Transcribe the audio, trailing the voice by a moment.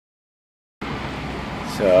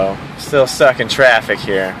So, still stuck in traffic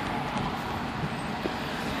here.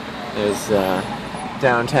 There's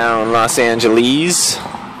downtown Los Angeles.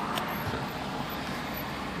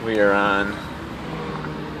 We are on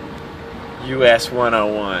US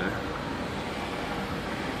 101,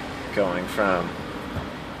 going from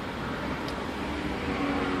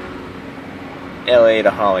LA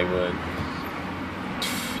to Hollywood.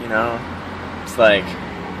 You know, it's like,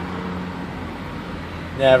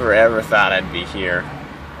 never ever thought I'd be here.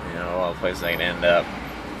 You know, all the places I could end up.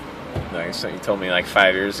 Like, so you told me like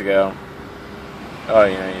 5 years ago, oh,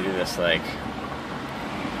 you know, you do this like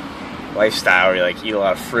lifestyle where you like eat a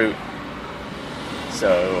lot of fruit.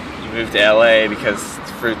 So you move to LA because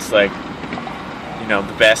fruit's like, you know,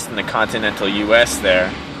 the best in the continental US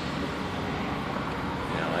there.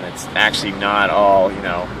 You know, and it's actually not all, you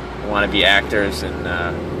know, wannabe actors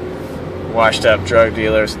and washed up drug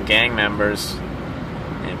dealers and gang members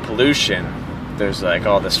and pollution. There's like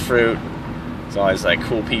all this fruit. There's always like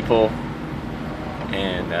cool people.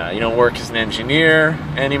 And you don't work as an engineer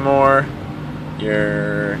anymore.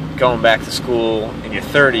 You're going back to school in your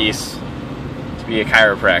 30s to be a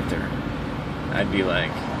chiropractor. I'd be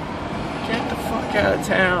like, get the fuck out of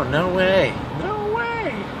town. No way. No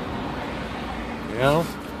way. You know?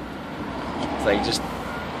 It's like just,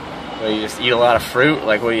 well, you just eat a lot of fruit?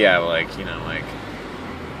 Like, what do you have? Like, you know, like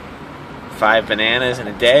 5 bananas in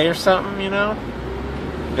a day or something, you know?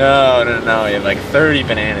 No. You have like 30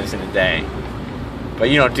 bananas in a day. But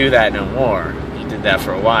you don't do that no more. You did that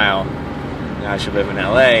for a while. Now that you live in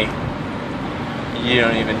LA, you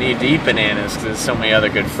don't even need to eat bananas because there's so many other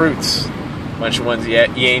good fruits. A bunch of ones you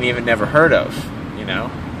ain't even never heard of, you know?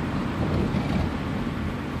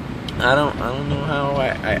 I don't know how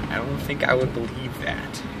I don't think I would believe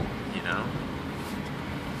that, you know?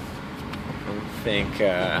 I don't think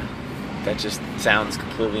that just sounds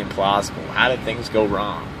completely implausible. How did things go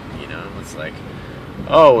wrong? You know, it's like,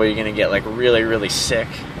 oh, well, you're gonna get like really, really sick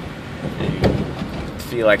and you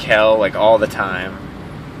feel like hell like all the time,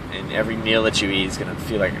 and every meal that you eat is gonna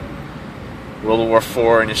feel like World War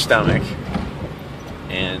IV in your stomach,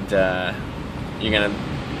 and you're gonna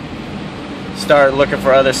start looking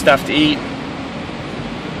for other stuff to eat,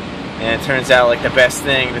 and it turns out like the best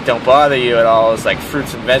thing that don't bother you at all is like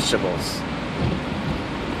fruits and vegetables.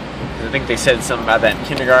 I think they said something about that in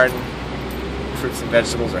kindergarten. Fruits and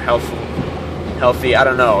vegetables are healthy. I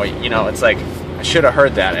don't know. You know, it's like I should have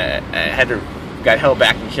heard that. I got held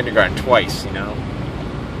back in kindergarten twice. You know,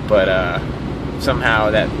 but somehow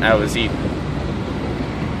that I was eating,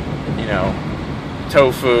 you know,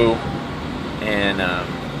 tofu and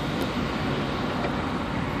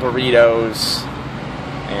burritos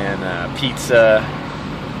and pizza,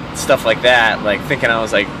 stuff like that. Like thinking I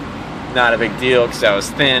was like not a big deal because I was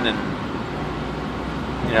thin and,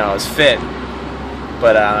 you know, I was fit.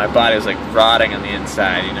 But my body was like rotting on the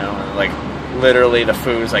inside, you know, and like literally the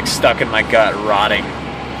food was like stuck in my gut, rotting,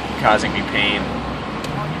 causing me pain.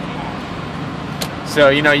 So,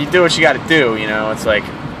 you know, you do what you got to do, you know. It's like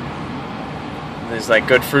there's like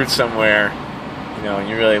good fruit somewhere, you know, and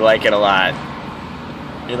you really like it a lot.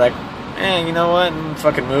 You're like, you know what? I'm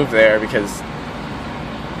fucking move there because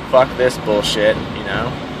fuck this bullshit, you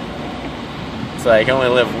know. It's like you only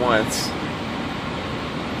live once.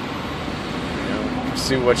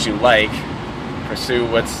 Pursue what you like, pursue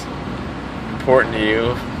what's important to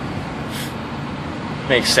you.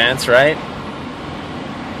 Makes sense, right?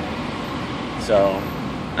 So,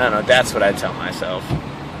 I don't know, that's what I tell myself.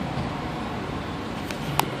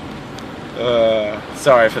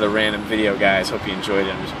 Sorry for the random video, guys. Hope you enjoyed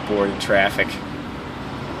it. I'm just bored in traffic.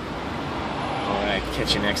 Alright,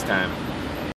 catch you next time.